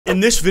In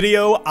this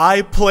video,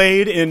 I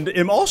played and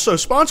am also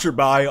sponsored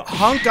by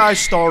Honkai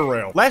Star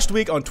Rail. Last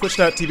week on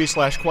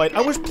twitch.tv/Kwote,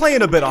 I was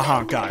playing a bit of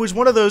Honkai. It was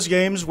one of those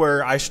games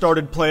where I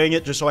started playing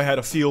it just so I had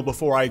a feel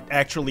before I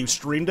actually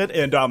streamed it,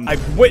 and I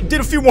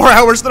did a few more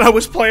hours than I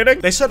was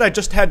planning. They said I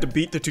just had to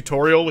beat the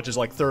tutorial, which is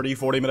like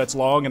 30-40 minutes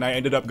long, and I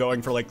ended up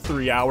going for like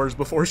 3 hours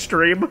before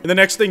stream. And the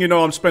next thing you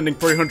know, I'm spending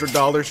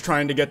 $300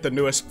 trying to get the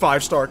newest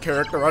 5-star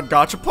character on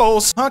gacha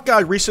polls.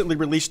 Honkai recently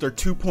released their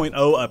 2.0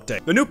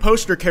 update. The new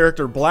poster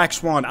character, Black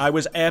Swan, I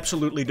was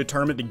absolutely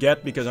determined to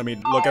get because, I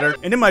mean, look at her.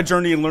 And in my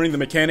journey in learning the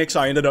mechanics,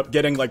 I ended up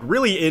getting, like,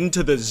 really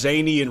into the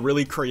zany and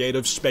really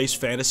creative space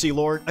fantasy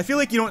lore. I feel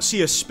like you don't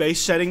see a space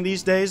setting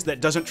these days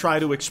that doesn't try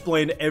to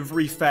explain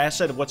every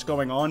facet of what's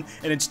going on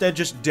and instead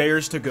just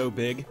dares to go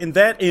big. And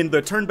that, in the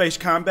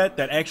turn-based combat,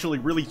 that actually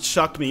really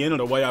sucked me in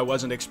a way I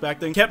wasn't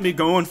expecting. Kept me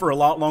going for a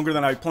lot longer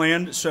than I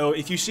planned, so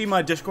if you see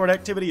my Discord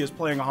activity is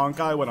playing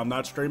Honkai when I'm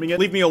not streaming it,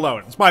 leave me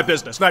alone. It's my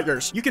business, not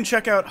yours. You can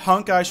check out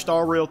Honkai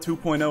Star Rail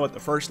 2.0 at the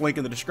first link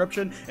in the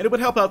description, and it would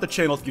help out the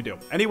channel if you do.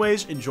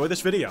 Anyways, enjoy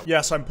this video.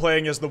 Yes, I'm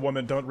playing as the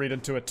woman. Don't read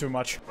into it too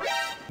much.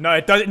 No,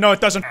 it doesn't. No,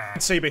 it doesn't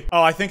see me.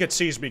 Oh, I think it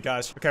sees me,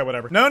 guys. Okay,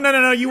 whatever.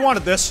 No, you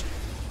wanted this.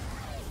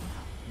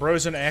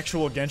 Bro's an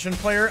actual Genshin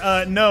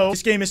player? No.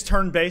 This game is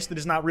turn-based. It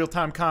is not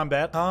real-time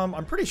combat.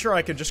 I'm pretty sure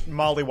I could just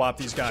mollywop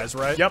these guys,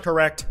 right? Yep,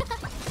 correct.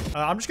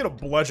 I'm just gonna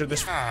bludgeon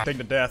this thing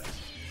to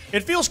death.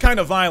 It feels kind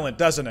of violent,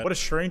 doesn't it? What a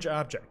strange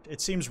object. It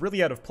seems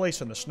really out of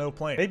place on the snow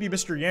plain. Maybe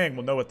Mr. Yang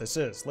will know what this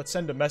is. Let's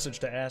send a message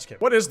to ask him.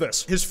 What is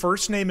this? His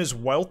first name is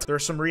Welt.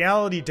 There's some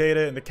reality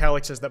data in the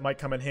calyxes that might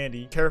come in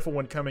handy. Careful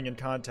when coming in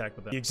contact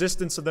with them. The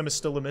existence of them is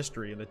still a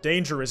mystery, and the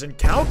danger is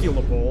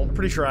incalculable. I'm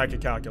pretty sure I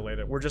could calculate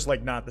it. We're just,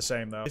 like, not the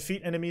same, though.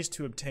 Defeat enemies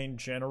to obtain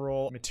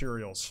general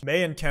materials.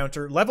 May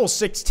encounter level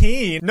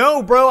 16.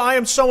 No, bro, I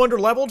am so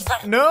underleveled.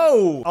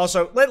 No.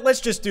 Also, let's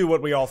just do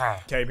what we all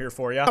came here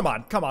for, yeah? Come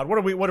on. What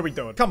are we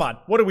doing? Come on,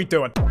 what are we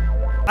doing?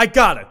 I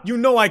got it. You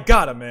know I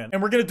got it, man.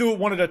 And we're gonna do it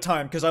one at a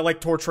time because I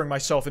like torturing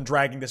myself and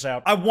dragging this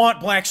out. I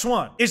want Black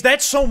Swan. Is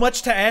that so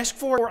much to ask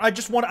for? Or I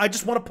just want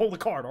to pull the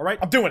card, all right?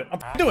 I'm doing it. I'm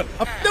doing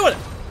it.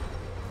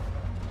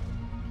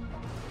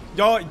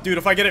 Y'all, dude,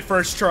 if I get it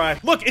first try.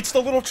 Look, it's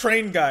the little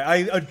train guy. I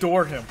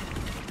adore him.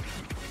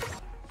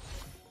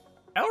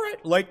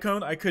 Alright, light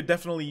cone, I could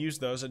definitely use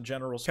those in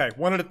generals. Okay,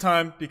 one at a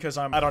time because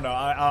I don't know,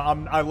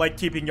 I like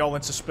keeping y'all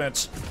in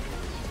suspense.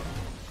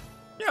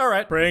 Yeah,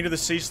 alright. Praying to the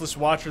ceaseless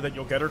watcher that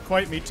you'll get her.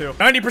 Quite, me too.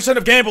 90%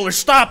 of gamblers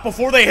stop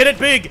before they hit it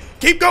big!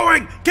 Keep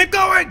going! Keep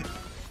going!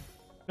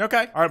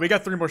 Okay. Alright, we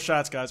got 3 more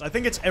shots, guys. I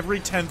think it's every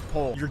 10th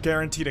pull. You're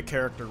guaranteed a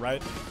character,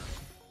 right?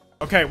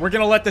 Okay, we're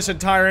gonna let this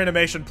entire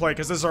animation play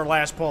because this is our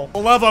last pull. For the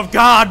love of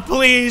God,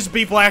 please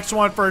be Black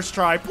Swan first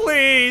try.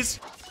 Please!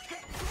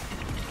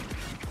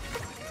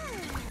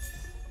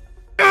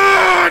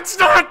 It's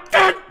not!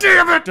 God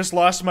damn it! Just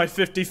lost my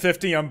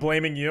 50-50, I'm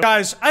blaming you.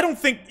 Guys, I don't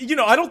think,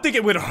 I don't think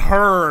it would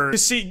hurt to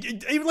see,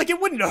 like,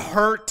 it wouldn't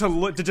hurt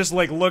to just,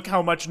 like, look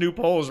how much new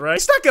polls, right?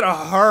 It's not gonna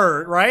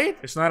hurt, right?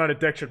 It's not an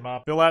addiction,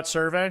 Mom. Fill out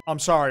survey? I'm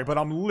sorry, but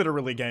I'm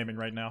literally gaming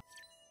right now.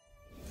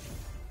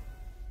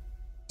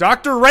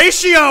 Dr.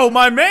 Ratio,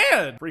 my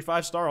man! Free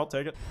 5-star, I'll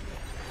take it.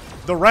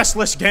 The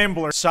Restless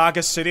Gambler,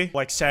 Saga City,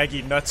 like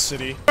Saggy Nut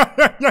City.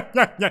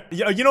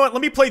 You know what?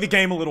 Let me play the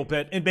game a little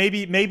bit, and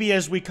maybe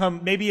as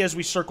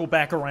we circle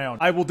back around,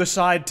 I will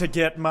decide to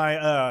get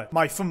my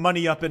my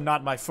money up and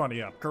not my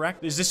funny up.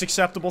 Correct? Is this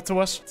acceptable to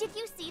us? Did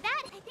you see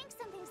that? I think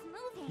something's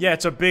moving. Yeah,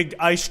 it's a big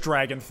ice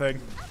dragon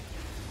thing.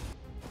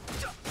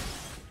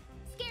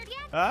 Scared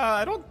yet?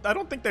 I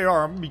don't think they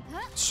are. I'm gonna be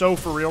so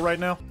for real right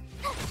now.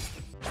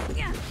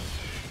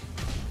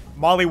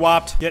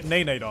 Molly-whopped, get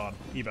nay-nayed on,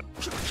 even.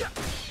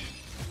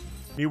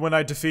 Me when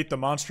I defeat the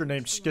monster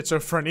named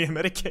schizophrenia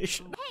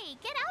medication. Hey,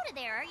 get out of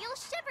there or you'll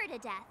shiver to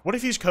death. What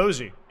if he's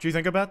cozy? Do you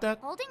think about that?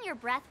 Holding your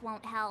breath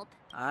won't help.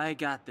 I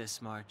got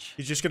this, March.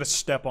 He's just gonna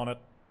step on it.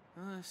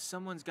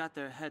 Someone's got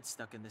their head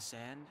stuck in the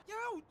sand.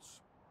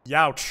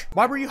 Youch.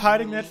 Why were you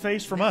hiding that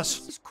face from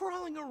us? Is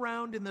crawling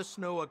around in the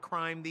snow a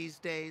crime these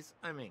days?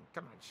 I mean,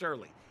 come on,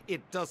 surely.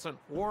 It doesn't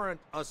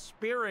warrant a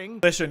spearing.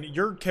 Listen,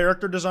 your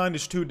character design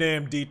is too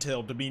damn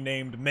detailed to be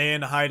named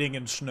Man Hiding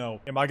in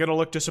Snow. Am I gonna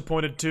look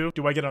disappointed too?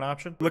 Do I get an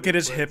option? Look at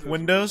his hip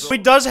windows. He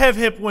does have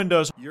hip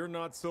windows. You're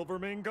not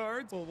Silvermane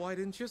guards? Well, why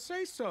didn't you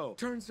say so?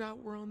 Turns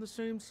out we're on the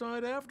same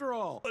side after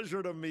all.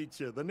 Pleasure to meet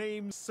you. The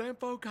name's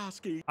Sampo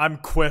Koski. I'm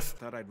Quiff.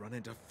 Thought I'd run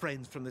into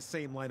friends from the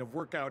same line of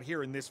work out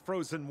here in this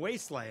frozen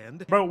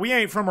wasteland. Bro, we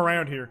ain't from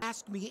around here.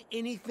 Ask me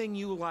anything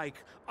you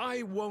like.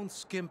 I won't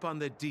skimp on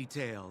the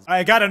details.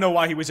 I gotta know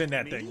why he was in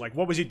that thing. Like,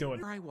 what was he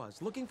doing? I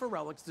was looking for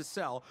relics to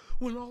sell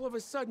when all of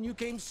a sudden you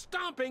came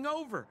stomping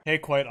over. Hey,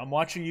 Kwote, I'm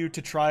watching you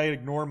to try and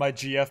ignore my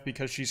GF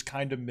because she's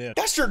kind of mid.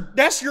 That's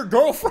your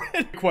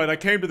girlfriend. Kwote, I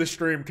came to the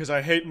stream because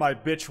I hate my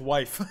bitch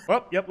wife.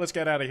 Oh, yep, let's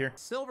get out of here.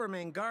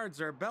 Silvermane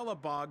guards are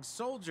Bellabog's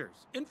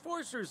soldiers,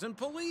 enforcers, and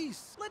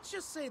police. Let's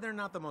just say they're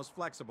not the most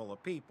flexible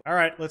of people. All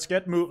right, let's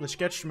get moving.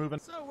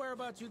 So where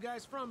about you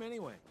guys from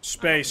anyway?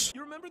 Space.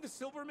 You remember the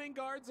Silvermane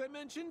guards I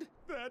mentioned?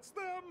 That's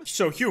them.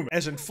 So human,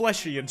 as in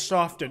fleshy and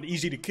soft soft and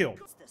easy to kill.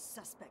 It's the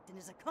suspect and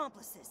his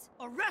accomplices.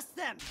 Arrest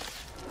them!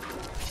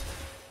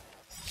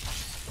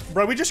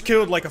 Bro, we just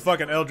killed like a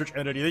fucking eldritch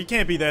entity. They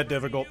can't be that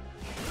difficult.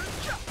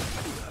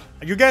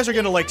 You guys are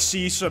gonna like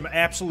see some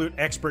absolute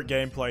expert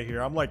gameplay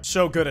here. I'm like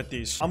so good at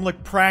these. I'm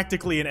like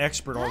practically an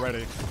expert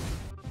already.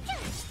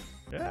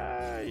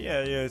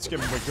 Yeah, let's give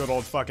him a good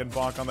old fucking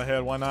bonk on the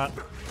head, why not?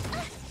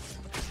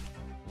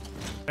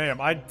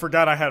 Damn, I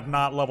forgot I have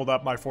not leveled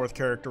up my 4th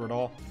character at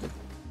all.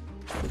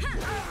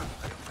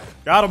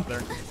 Got him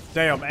there.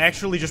 Damn,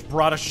 actually just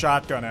brought a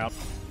shotgun out.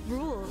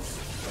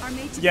 Rules are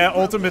made to Yeah, be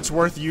broken. ultimate's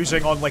worth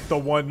using on like the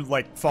one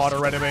like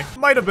fodder enemy.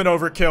 Might have been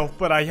overkill,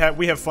 but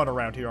we have fun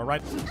around here,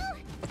 alright?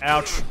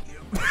 Ouch.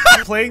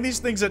 Playing these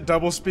things at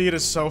double speed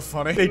is so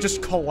funny. They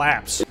just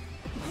collapse.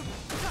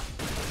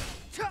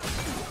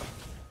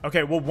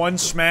 Okay, will one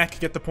smack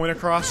get the point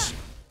across?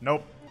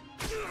 Nope.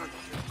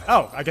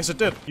 Oh, I guess it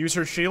did. Use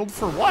her shield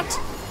for what?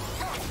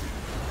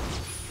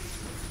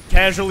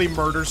 Casually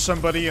murder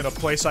somebody in a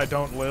place I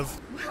don't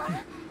live.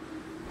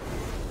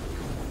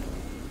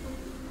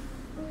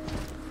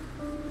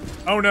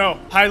 Oh no,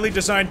 highly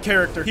designed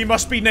character. He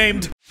must be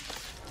named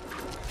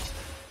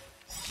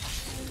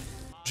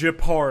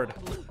Jeopard.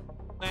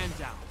 Land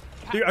down.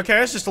 Dude, okay,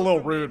 that's just a little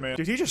rude, man.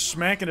 Dude, he just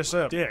smacking us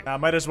up. Dick. I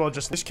might as well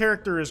just- This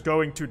character is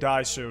going to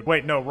die soon.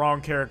 Wait, no,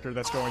 wrong character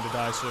that's going to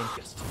die soon.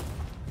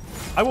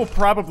 I will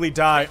probably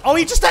die. Oh,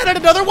 he just added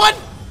another one?!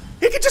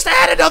 He could just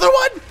add another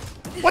one?!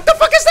 What the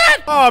fuck is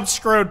that?! Oh, I'm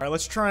screwed. Alright,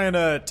 let's try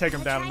and take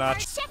him down a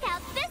notch. Check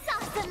out this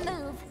awesome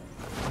move.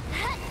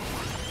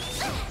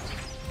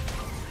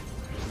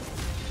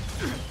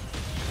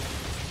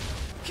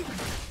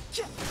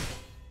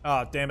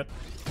 Oh, damn it.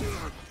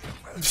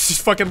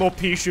 This fucking little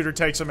pea shooter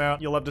takes him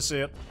out. You'll love to see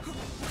it.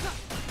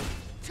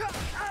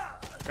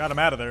 Got him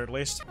out of there, at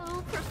least.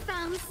 Oh,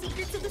 profound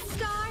secrets of the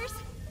stars.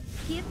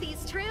 Give these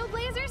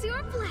trailblazers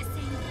your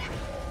blessing.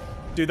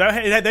 Dude,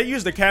 that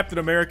used the Captain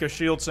America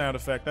shield sound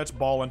effect. That's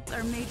ballin'.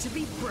 Are made to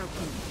be broken.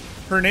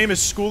 Her name is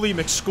Schoolie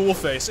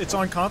McSchoolface. It's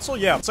on console?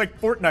 Yeah, it's like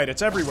Fortnite.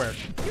 It's everywhere.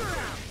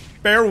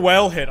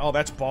 Farewell hit. Oh,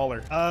 that's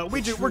baller.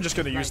 We're just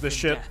gonna use this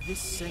shit. This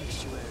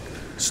sanctuary.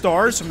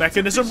 Stars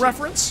mechanism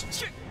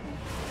reference?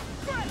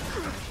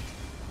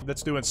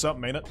 That's doing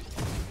something, ain't it?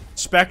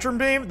 Spectrum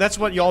beam? That's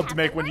what y'all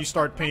make when you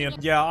start peeing.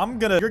 Yeah,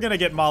 you're gonna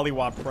get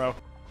mollywopped, bro.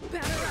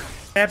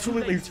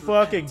 Absolutely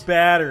fucking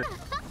battered.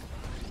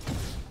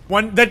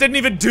 That didn't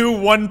even do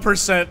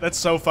 1%. That's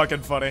so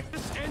fucking funny.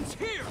 This ends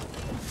here.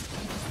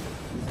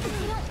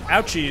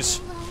 Ouchies.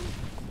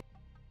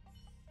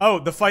 Oh,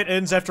 the fight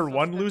ends after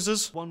one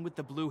loses? One with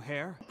the blue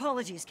hair.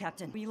 Apologies,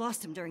 Captain. We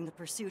lost him during the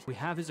pursuit. We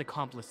have his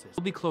accomplices.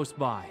 We'll be close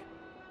by,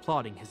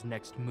 plotting his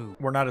next move.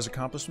 We're not his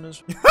accomplice,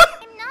 Ms.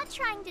 I'm not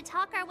trying to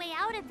talk our way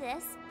out of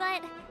this,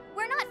 but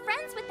we're not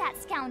friends with that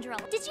scoundrel.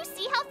 Did you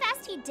see how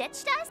fast he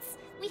ditched us?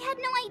 We had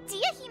no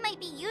idea he might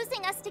be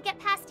using us to get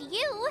past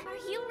you.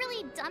 Are you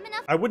really dumb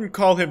enough? I wouldn't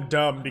call him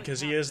dumb because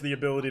he has the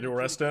ability to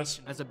arrest us.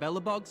 As a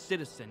Belobog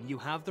citizen, you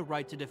have the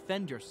right to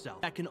defend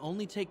yourself. That can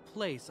only take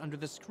place under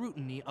the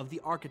scrutiny of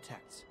the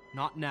architects,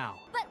 not now.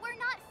 But we're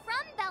not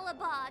from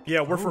Belobog.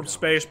 Yeah, we're from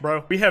space,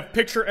 bro. We have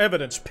picture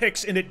evidence,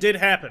 pics, and it did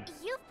happen.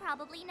 You've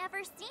probably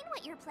never seen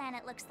what your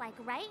planet looks like,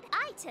 right?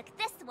 I took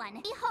this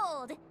one.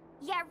 Behold,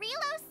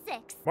 Yarilo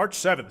 6. March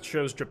 7th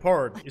shows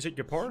Jeopard. Is it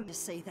Jeopard? To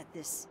say that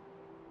this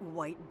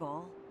white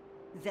ball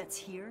that's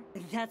here,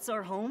 that's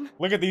our home?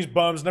 Look at these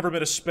bums, never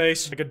been to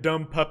space, like a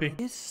dumb puppy. It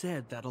is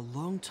said that a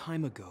long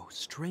time ago,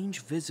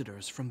 strange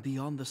visitors from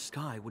beyond the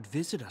sky would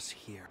visit us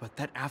here, but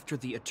that after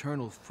the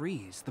eternal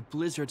freeze, the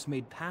blizzards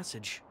made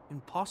passage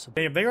impossible.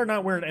 Damn, they are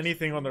not wearing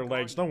anything on their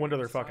legs. No wonder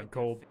they're fucking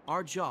cold.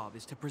 Our job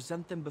is to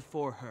present them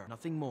before her,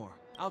 nothing more.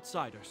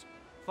 Outsiders,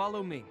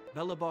 follow me.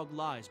 Belobog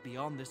lies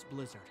beyond this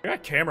blizzard. I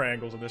got camera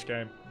angles in this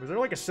game. Was there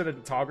like a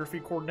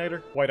cinematography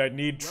coordinator? Wait, I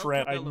need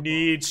Trent. I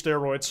need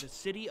steroids. The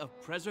city of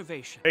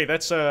preservation. Hey,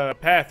 that's a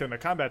path in the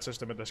combat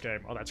system in this game.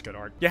 Oh, that's good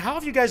art. Yeah, how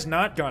have you guys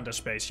not gone to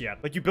space yet?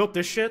 Like, you built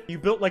this shit? You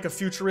built like a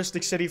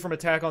futuristic city from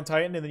Attack on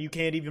Titan, and then you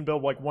can't even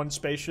build like one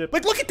spaceship?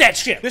 Like, look at that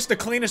shit! This is the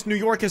cleanest New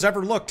York has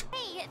ever looked.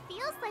 Hey, it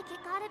feels like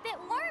it got a bit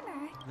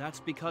warmer.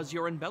 That's because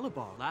you're in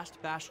Belobog,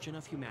 last bastion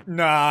of humanity.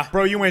 Nah,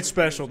 bro, you ain't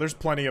special. There's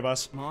plenty of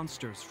us.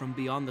 Monsters from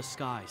beyond the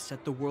sky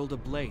set the world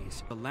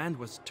ablaze. The land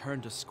was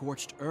turned to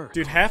scorched earth.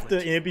 Dude, half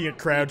the ambient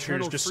crowd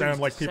cheers just sound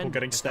like people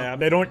getting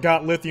stabbed. They don't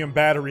got lithium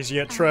batteries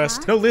yet,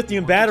 trust. No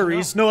lithium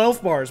batteries, no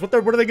elf bars. What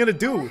are they gonna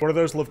do? What are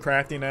those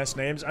Lovecraftian-ass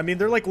names? I mean,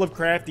 they're like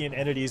Lovecraftian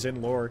entities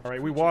in lore.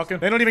 Alright, we walking?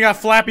 They don't even got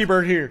Flappy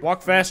Bird here.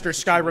 Walk faster,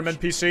 Skyrim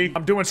NPC.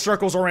 I'm doing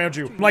circles around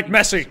you. I'm like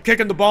Messi,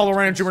 kicking the ball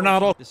around you,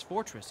 Ronaldo. This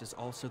fortress is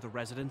all also the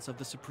residence of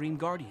the Supreme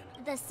Guardian.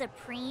 The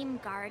Supreme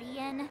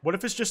Guardian? What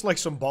if it's just like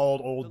some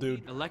bald old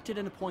dude? Elected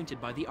and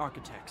appointed by the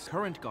architects.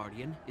 Current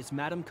Guardian is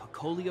Madame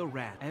Cocolia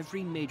Rand.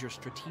 Every major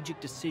strategic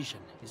decision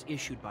is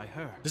issued by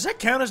her. Does that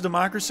count as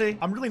democracy?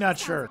 I'm really not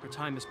sure. Her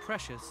time is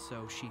precious,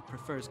 so she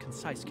prefers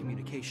concise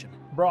communication.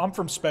 Bro, I'm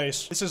from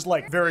space. This is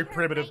like very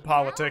primitive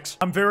politics.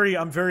 I'm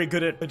very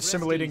good at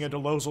assimilating into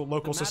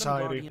local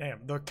society.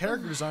 Damn, the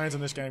character designs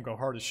in this game go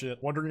hard as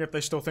shit. Wondering if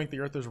they still think the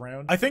Earth is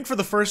round. I think for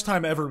the first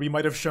time ever, we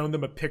might have shown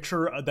them a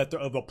picture of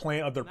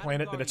their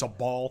planet that it's a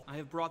ball. I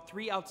have brought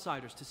 3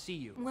 outsiders to see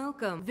you.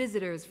 Welcome,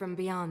 visitors from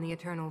beyond the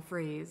eternal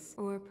freeze.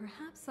 Or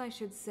perhaps I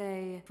should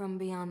say, from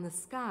beyond the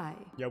sky.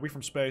 Yeah, we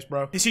from space,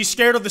 bro. Is he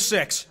scared of the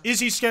 6? Is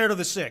he scared of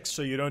the 6?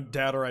 So you don't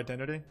doubt our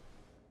identity?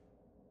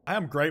 I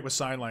am great with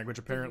sign language,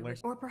 apparently.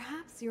 Or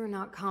perhaps you're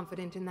not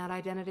confident in that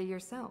identity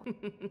yourself.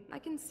 I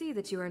can see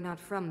that you are not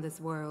from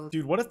this world.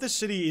 Dude, what if this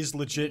city is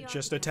legit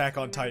just Attack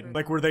on Titan?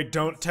 Like, where they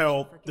don't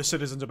tell the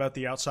citizens about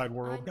the outside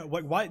world?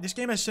 Why? This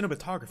game has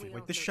cinematography.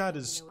 Like, this shot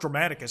is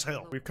dramatic as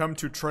hell. We've come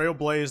to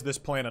trailblaze this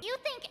planet. You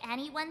think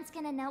anyone's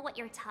gonna know what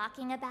you're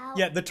talking about?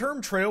 Yeah, the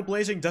term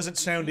trailblazing doesn't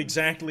sound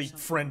exactly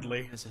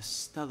friendly. As a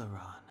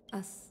Stellaron.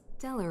 A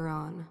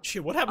Stellaron.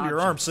 Shit, what happened to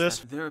your arm, sis?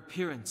 Their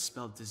appearance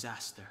spelled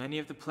disaster. Many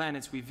of the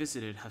planets we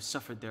visited have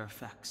suffered their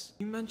effects.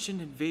 You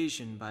mentioned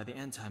invasion by the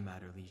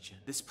Antimatter Legion.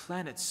 This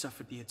planet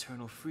suffered the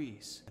eternal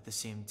freeze. At the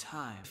same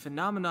time, a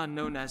phenomenon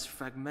known as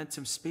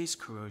fragmentum space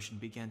corrosion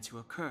began to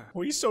occur.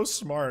 Well, he's so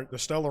smart. The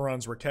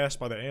Stellarons were cast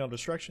by the Aeon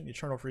Destruction, the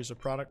Eternal Freeze of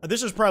product.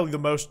 This is probably the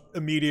most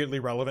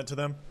immediately relevant to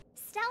them.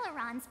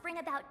 Stellarons bring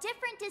about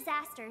different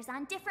disasters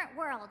on different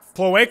worlds.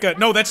 Cloaca.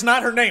 No, that's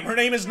not her name. Her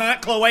name is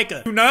not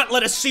Cloaca. Do not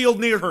let a seal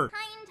near her.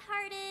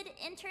 Kind-hearted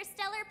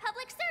interstellar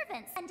public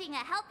servants, lending a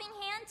helping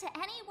hand to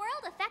any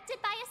world affected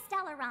by a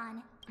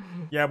Stellaron.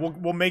 Yeah,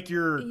 we'll make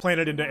your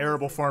planet into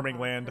arable farming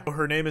land.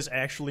 Her name is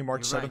actually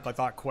March 7th. I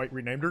thought Kwote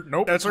renamed her.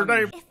 Nope, that's her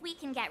name. If we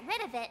can get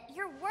rid of it,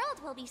 your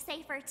world will be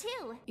safer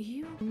too.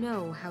 You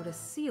know how to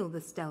seal the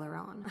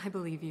Stellaron. I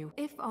believe you.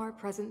 If our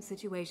present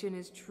situation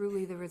is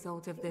truly the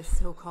result of this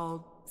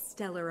so-called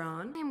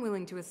Stellaron, I'm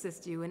willing to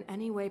assist you in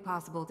any way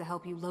possible to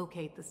help you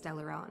locate the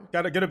Stellaron.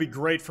 Gotta be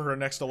great for her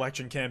next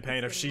election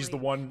campaign if she's the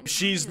one.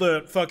 She's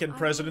the fucking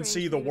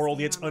presidency the world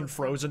gets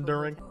unfrozen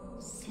during.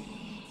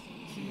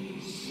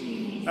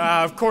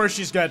 Of course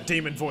she's got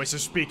demon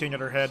voices speaking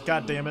in her head.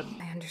 God damn it.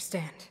 I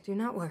understand. Do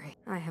not worry.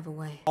 I have a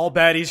way. All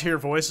baddies hear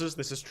voices.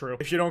 This is true.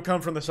 If you don't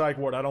come from the psych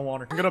ward, I don't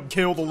want her. I'm gonna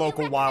kill the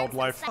local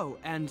wildlife. Oh,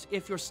 and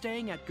if you're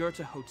staying at Goethe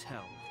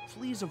Hotel,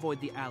 please avoid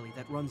the alley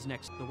that runs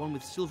next, the one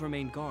with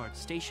Silvermane guards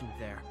stationed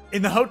there.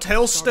 And the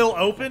hotel's still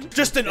open?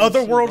 Just an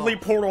otherworldly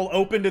portal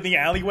open to the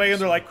alleyway, and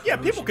they're like, yeah,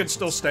 people can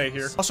still stay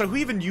here. Also, who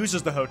even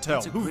uses the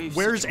hotel?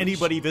 Where's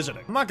anybody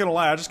visiting? I'm not gonna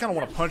lie, I just kinda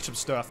wanna punch some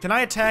stuff. Can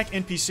I attack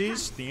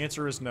NPCs? The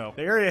answer is no.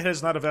 The area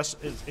is not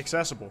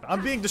accessible.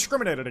 I'm being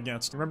discriminated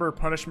against. Remember a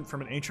punishment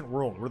from an ancient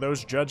world, where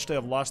those judged to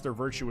have lost their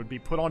virtue would be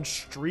put on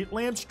street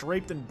lamps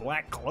draped in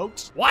black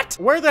cloaks? What?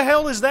 Where the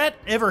hell has that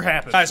ever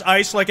happened? Guys,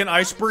 ice like an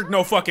iceberg?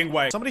 No fucking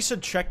way. Somebody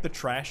said check the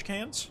trash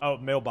cans? Oh,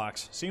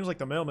 mailbox. Seems like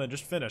the mailman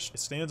just finished. It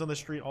stands on the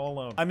street all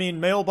alone. I mean,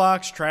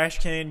 mailbox, trash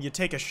can, you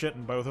take a shit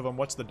in both of them.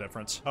 What's the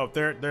difference? Oh,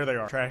 there they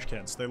are. Trash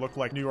cans. They look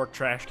like New York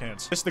trash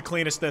cans. It's the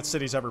cleanest that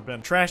city's ever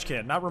been. Trash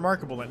can. Not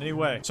remarkable in any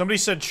way. Somebody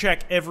said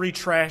check every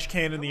trash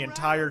can in the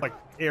entire, like,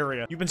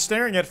 area. You've been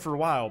staring at it for a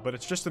while, but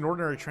it's just an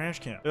ordinary trash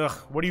can. Ugh,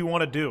 what do you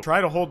want to do?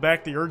 Try to hold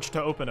back the urge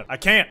to open it. I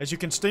can't. As you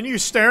continue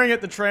staring at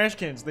the trash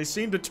cans, they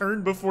seem to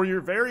turn before your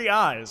very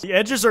eyes. The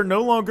edges are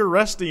no longer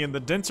rusty and the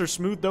dents are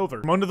smoothed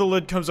over. From under the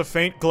lid comes a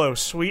faint glow,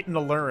 sweet and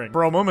alluring.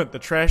 For a moment, the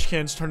trash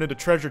cans turn into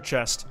treasure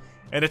chest.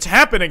 And it's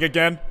happening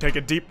again. Take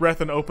a deep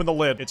breath and open the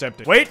lid. It's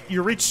empty. Wait,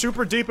 you reach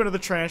super deep into the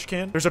trash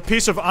can. There's a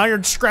piece of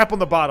iron scrap on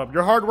the bottom.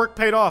 Your hard work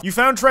paid off. You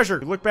found treasure.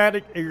 You look back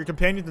at your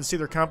companions and see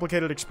their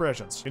complicated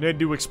expressions. You need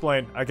to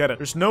explain. I get it.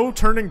 There's no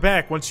turning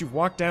back once you've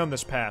walked down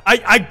this path.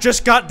 I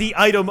just got the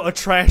item, a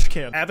trash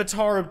can.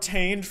 Avatar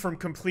obtained from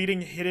completing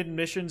hidden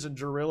missions in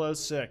Jarilla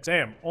 6.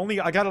 Damn,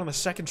 I got it on the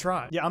second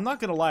try. Yeah, I'm not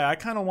gonna lie. I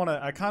kinda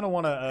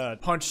wanna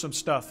punch some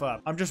stuff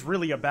up. I'm just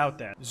really about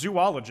that.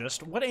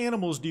 Zoologist, what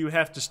animals do you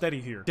have to study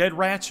here? Dead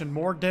rats and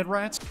more dead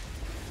rats?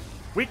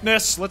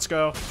 Weakness, let's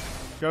go.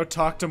 Go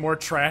talk to more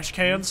trash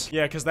cans?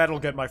 Yeah, because that'll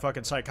get my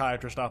fucking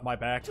psychiatrist off my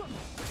back.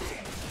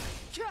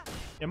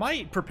 Am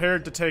I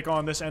prepared to take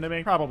on this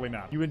enemy? Probably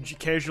not. You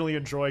occasionally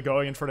enjoy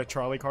going in front of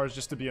trolley cars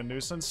just to be a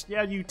nuisance?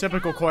 Yeah, you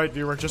typical Kwote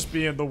viewer just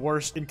being the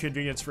worst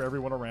inconvenience for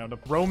everyone around him.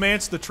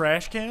 Romance the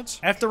trash cans?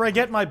 After I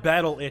get my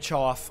battle itch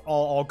off,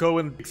 I'll go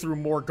in through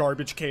more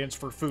garbage cans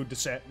for food to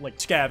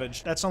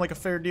scavenge. That sound like a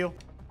fair deal?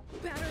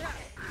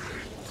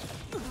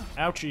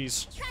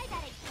 Ouchies. Try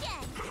that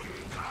again.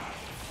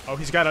 Oh,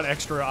 he's got an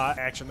extra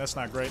action. That's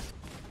not great.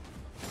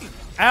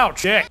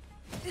 Ouch! Dick!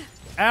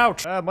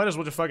 Ouch! Might as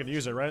well just fucking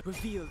use it, right?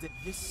 Reveal that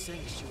this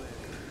sanctuary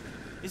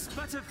is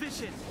but a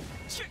vision.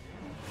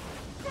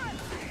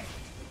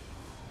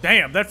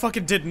 Damn, that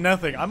fucking did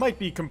nothing. I might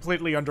be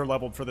completely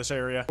underleveled for this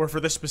area. Or for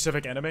this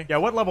specific enemy. Yeah,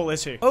 what level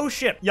is he? Oh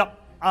shit. Yup.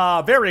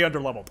 Very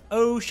underleveled.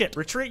 Oh shit.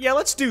 Retreat? Yeah,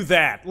 let's do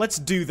that. Let's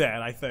do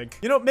that, I think.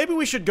 You know, maybe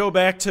we should go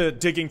back to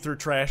digging through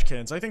trash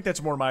cans. I think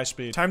that's more my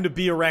speed. Time to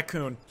be a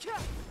raccoon.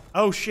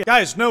 Oh shit.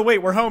 Guys, no, wait,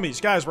 we're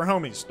homies. Guys, we're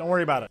homies. Don't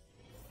worry about it.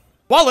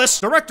 Wallace,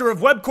 director of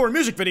webcore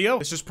music video.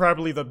 This is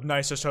probably the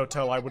nicest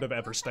hotel I would have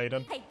ever stayed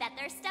in. I bet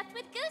they're stuffed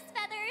with goose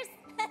feathers.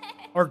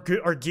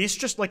 Are geese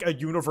just like a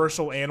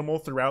universal animal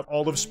throughout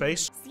all of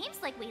space?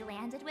 Seems like we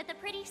landed with a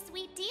pretty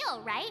sweet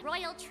deal, right?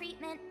 Royal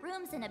treatment,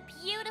 rooms in a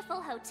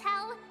beautiful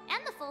hotel,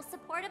 and the full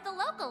support of the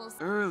locals.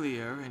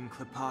 Earlier in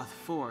Kwote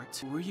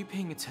Fort, were you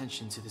paying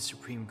attention to the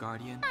Supreme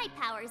Guardian? My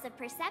powers of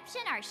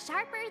perception are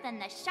sharper than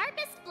the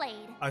sharpest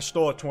blade. I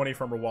stole a 20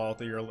 from her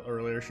wallet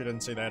earlier. She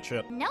didn't say that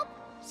shit. Nope.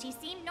 She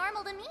seemed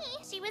normal to me.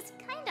 She was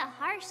kinda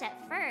harsh at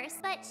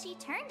first, but she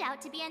turned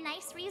out to be a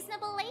nice,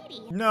 reasonable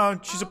lady. No,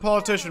 she's a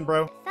politician,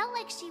 bro. It felt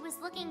like she was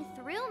looking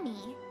through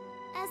me.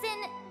 As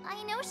in,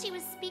 I know she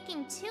was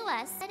speaking to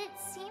us, but it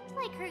seemed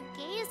like her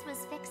gaze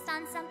was fixed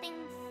on something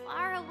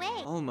far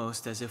away.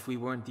 Almost as if we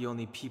weren't the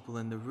only people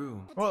in the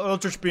room. Well,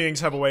 Eldritch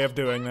beings have a way of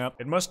doing that.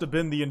 It must have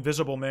been the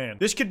Invisible Man.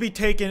 This could be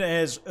taken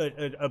as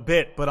a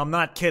bit, but I'm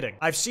not kidding.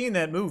 I've seen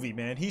that movie,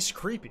 man. He's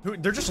creepy.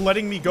 They're just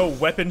letting me go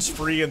weapons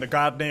free in the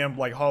goddamn,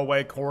 like,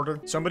 hallway corridor.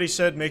 Somebody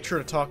said make sure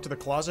to talk to the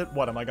closet.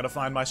 What, am I gonna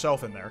find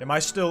myself in there? Am I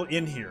still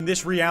in here? In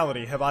this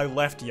reality, have I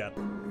left yet?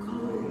 Who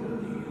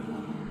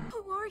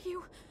are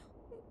you?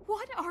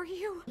 What are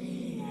you?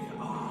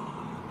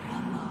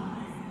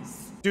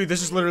 Dude,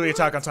 this is literally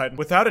Attack on Titan.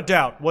 Without a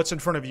doubt, what's in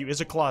front of you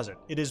is a closet.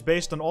 It is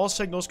based on all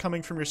signals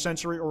coming from your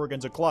sensory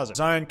organs, a closet.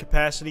 Design,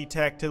 capacity,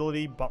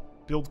 tactility,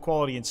 build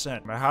quality, and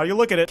scent. No matter how you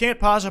look at it, can't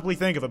possibly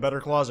think of a better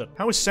closet.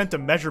 How is scent a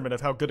measurement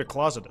of how good a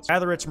closet is?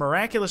 Rather, it's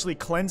miraculously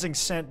cleansing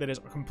scent that is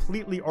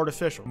completely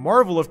artificial.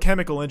 Marvel of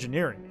chemical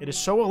engineering. It is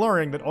so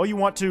alluring that all you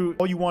want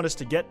is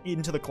to get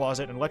into the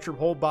closet and let your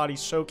whole body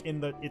soak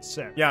in its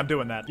scent. Yeah, I'm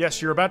doing that.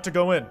 Yes, you're about to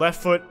go in. Left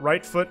foot,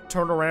 right foot,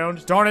 turn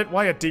around. Darn it,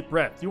 why a deep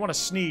breath? You want to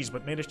sneeze,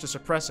 but manage to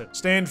suppress it.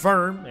 Stand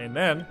firm, and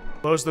then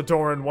close the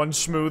door in one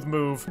smooth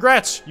move.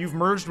 Congrats! You've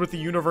merged with the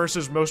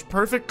universe's most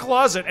perfect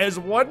closet as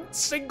one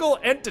single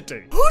entity.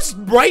 Who's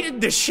writing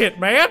this shit,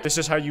 man? This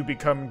is how you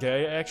become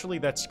gay, actually.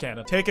 That's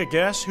canon. Take a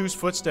guess, whose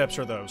footsteps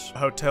are those? A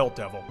hotel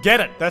devil.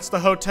 Get it! That's the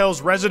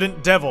hotel's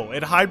resident devil.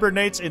 It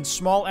hibernates in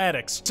small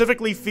attics,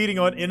 specifically feeding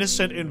on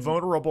innocent and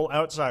vulnerable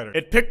outsiders.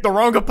 It picked the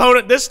wrong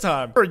opponent this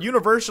time. You're a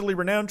universally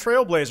renowned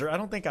trailblazer. I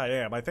don't think I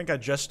am. I think I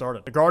just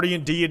started. The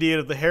guardian deity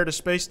of the heir to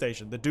space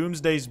station. The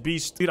doomsday's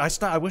beast. Dude,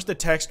 I wish the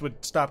text would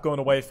stop going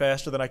away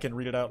faster than I can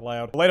read it out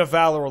loud. The light of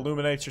valor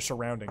illuminates your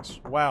surroundings.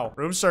 Wow.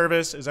 Room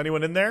service. Is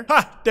anyone in there?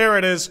 Ha! There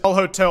it is. All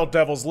hotel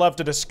devils love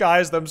to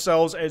disguise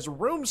themselves as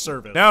room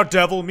service. Now,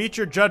 devil, meet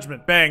your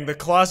judgment. Bang. The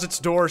closet's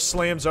door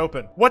slams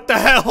open. What the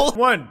hell?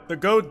 1. The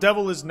goat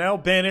devil is now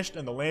banished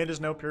and the land is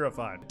now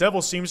purified. The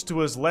devil seems to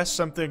have left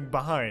something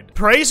behind.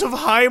 Praise of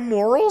high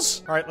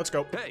morals? All right, let's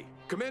go. Hey,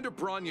 Commander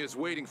Bronya is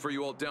waiting for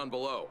you all down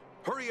below.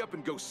 Hurry up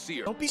and go see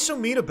her. Don't be so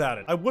mean about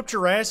it. I whooped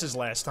your asses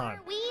last time.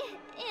 Are we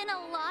in a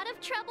lot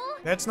of trouble?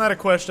 That's not a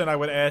question I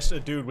would ask a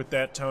dude with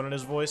that tone in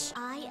his voice.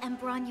 I am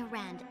Bronya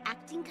Rand,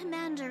 acting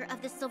commander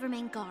of the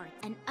Silvermane Guard,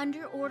 and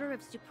under order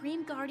of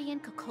Supreme Guardian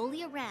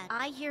Kokolia Rand,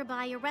 I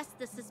hereby arrest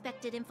the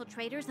suspected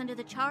infiltrators under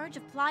the charge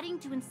of plotting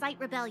to incite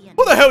rebellion.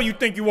 Who the hell you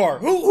think you are?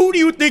 Who do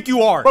you think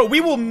you are? Bro,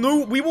 we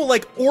will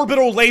like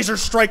orbital laser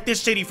strike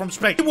this city from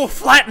space. We will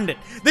flatten it.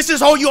 This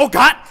is all you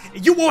got?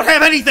 You won't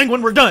have anything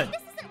when we're done.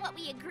 This isn't what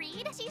we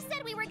agreed. She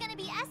said we were gonna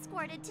be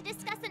escorted to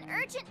discuss an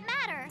urgent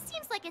matter.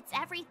 Seems like it's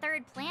every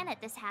third planet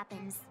this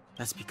happens.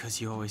 That's because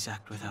you always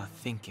act without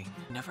thinking.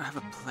 You never have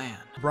a plan.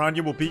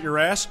 Bronya will beat your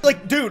ass.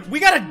 Like, dude, we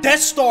got a Death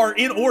Star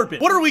in orbit.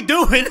 What are we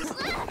doing?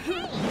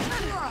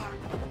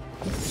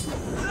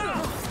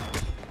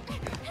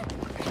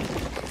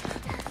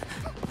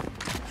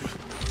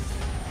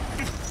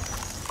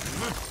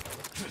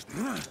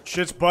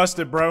 Shit's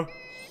busted, bro.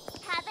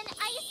 Have an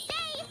ice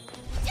day.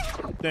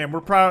 Damn,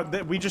 we're proud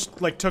that we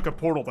just, like, took a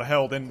portal to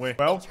hell, didn't we?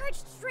 Well,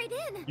 Charged straight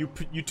in. you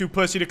too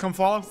pussy to come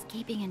follow?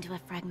 Escaping into a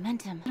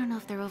fragmentum. I don't know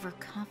if they're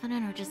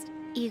overconfident or just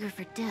eager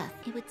for death.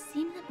 It would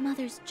seem that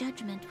Mother's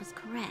judgment was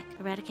correct.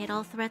 Eradicate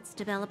all threats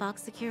to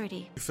Belobog's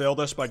security. You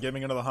failed us by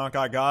giving into the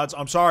Honkai gods.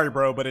 I'm sorry,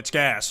 bro, but it's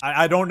gas.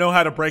 I don't know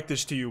how to break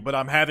this to you, but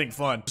I'm having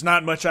fun. There's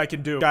not much I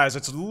can do. Guys,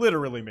 it's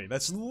literally me.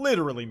 That's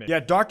literally me. Yeah,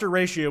 Dr.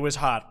 Ratio is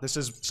hot. This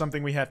is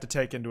something we have to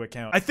take into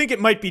account. I think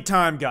it might be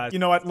time, guys. You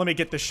know what? Let me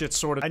get this shit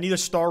sorted. I need a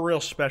Star Rail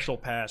special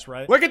pass,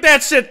 right? Look at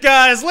that shit,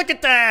 guys! Look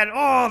at that!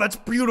 Oh, that's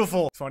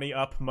beautiful. Funny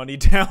up, money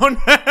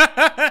down.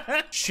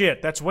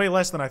 Shit, that's way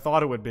less than I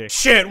thought it would be.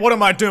 Shit, what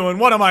am I doing?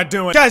 What am I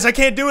doing? Guys, I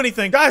can't do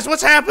anything. Guys,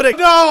 what's happening?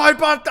 No, I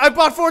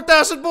bought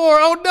 4,000 more.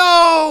 Oh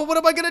no, what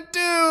am I gonna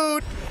do?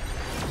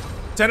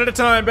 10 at a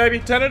time, baby.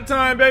 10 at a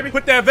time, baby.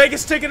 Put that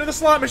Vegas ticket in the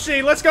slot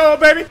machine. Let's go,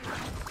 baby.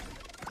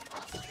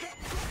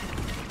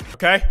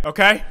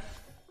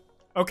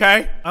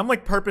 Okay. I'm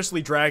like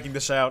purposely dragging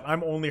this out.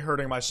 I'm only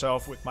hurting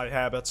myself with my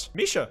habits.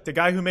 Misha, the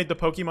guy who made the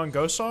Pokemon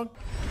Go song?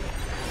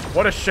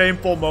 What a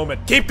shameful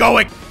moment. Keep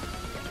going.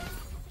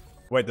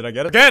 Wait, did I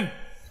get it? Again.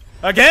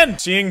 Again!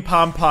 Seeing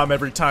pom-pom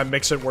every time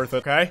makes it worth it,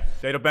 okay?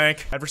 Data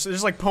bank.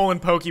 Just like pulling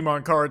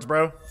Pokemon cards,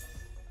 bro.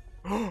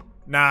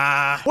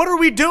 Nah. What are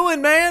we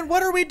doing, man?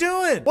 What are we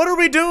doing? What are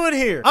we doing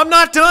here? I'm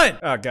not done.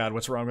 Oh god,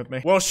 what's wrong with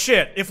me? Well,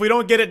 shit. If we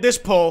don't get it this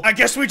pull, I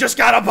guess we just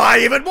gotta buy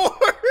even more.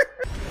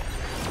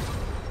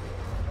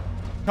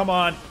 Come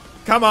on.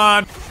 Come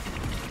on.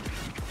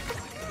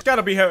 It's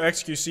gotta be how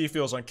XQC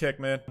feels on kick,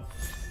 man.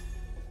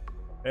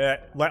 Yeah.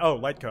 Oh,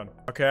 light cone.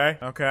 Okay.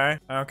 Okay.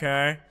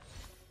 Okay.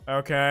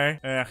 Okay.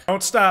 Yeah.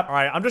 Don't stop. All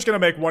right. I'm just gonna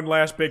make one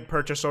last big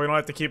purchase so we don't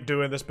have to keep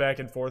doing this back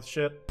and forth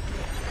shit.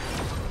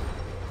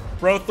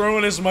 Bro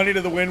throwing his money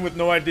to the wind with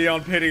no idea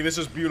on pity. This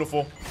is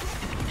beautiful.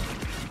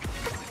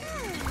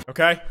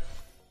 Okay.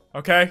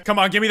 Okay. Come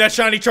on, give me that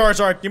shiny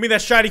Charizard. Give me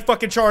that shiny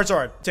fucking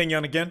Charizard.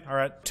 Tingyun again.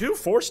 Alright. 2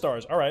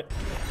 4-stars. Alright.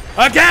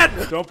 Again!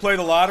 Don't play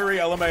the lottery,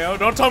 LMAO.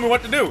 Don't tell me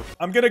what to do.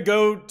 I'm gonna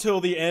go till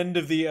the end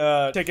of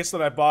the tickets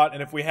that I bought,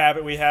 and if we have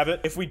it, we have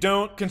it. If we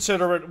don't,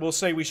 consider it, we'll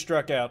say we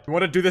struck out. You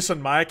wanna do this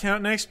on my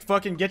account next?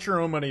 Fucking get your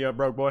own money up,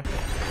 broke boy.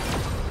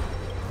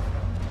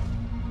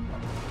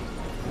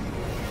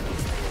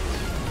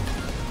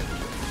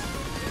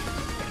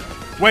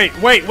 Wait.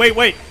 Wait!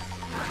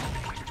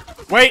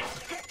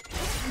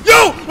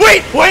 Yo!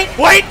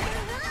 Wait!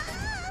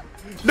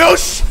 No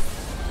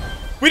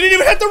we didn't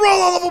even have to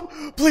roll all of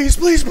them! Please.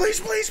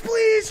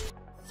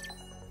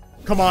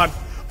 Come on.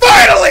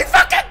 Finally!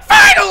 Fucking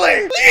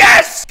finally!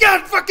 Yes!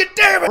 God fucking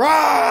damn it!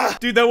 Rah!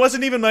 Dude, that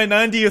wasn't even my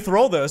 90th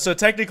roll though, so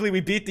technically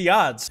we beat the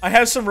odds. I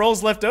have some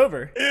rolls left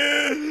over.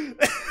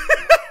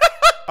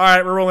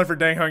 Alright, we're rolling for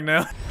Dang Hung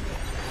now.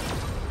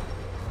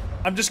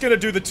 I'm just gonna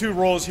do the 2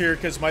 rolls here,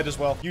 because might as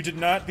well. You did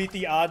not beat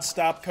the odds,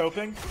 stop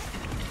coping.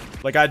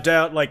 Like, I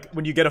doubt, like,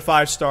 when you get a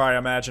 5-star, I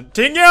imagine.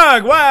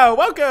 Tingyun! Wow,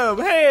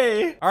 welcome!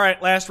 Hey! Alright,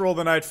 last roll of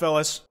the night,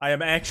 fellas. I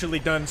am actually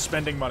done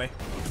spending money.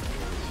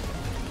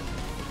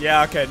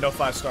 Yeah, okay, no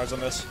 5 stars on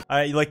this.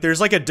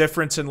 There's like a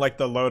difference in like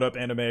the load up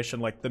animation.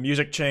 Like the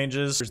music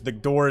changes, the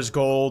door is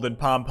gold and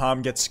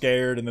Pom-Pom gets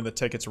scared and then the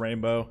ticket's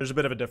rainbow. There's a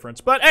bit of a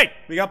difference. But hey,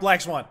 we got Black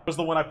Swan. That was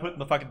the one I put in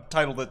the fucking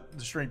title, the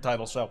stream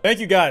title. So thank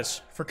you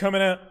guys for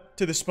coming out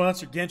to the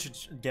sponsored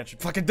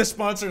the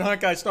sponsored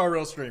Honkai Star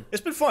Rail stream.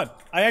 It's been fun.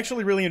 I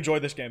actually really enjoy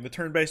this game. The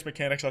turn-based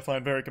mechanics I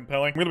find very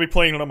compelling. I'm gonna be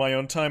playing it on my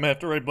own time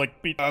after I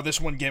like beat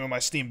this one game on my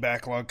Steam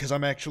backlog because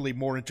I'm actually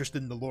more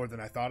interested in the lore than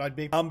I thought I'd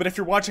be. But if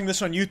you're watching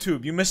this on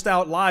YouTube, you missed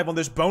out live on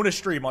this bonus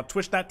stream on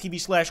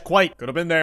twitch.tv/Kwote. Could have been there.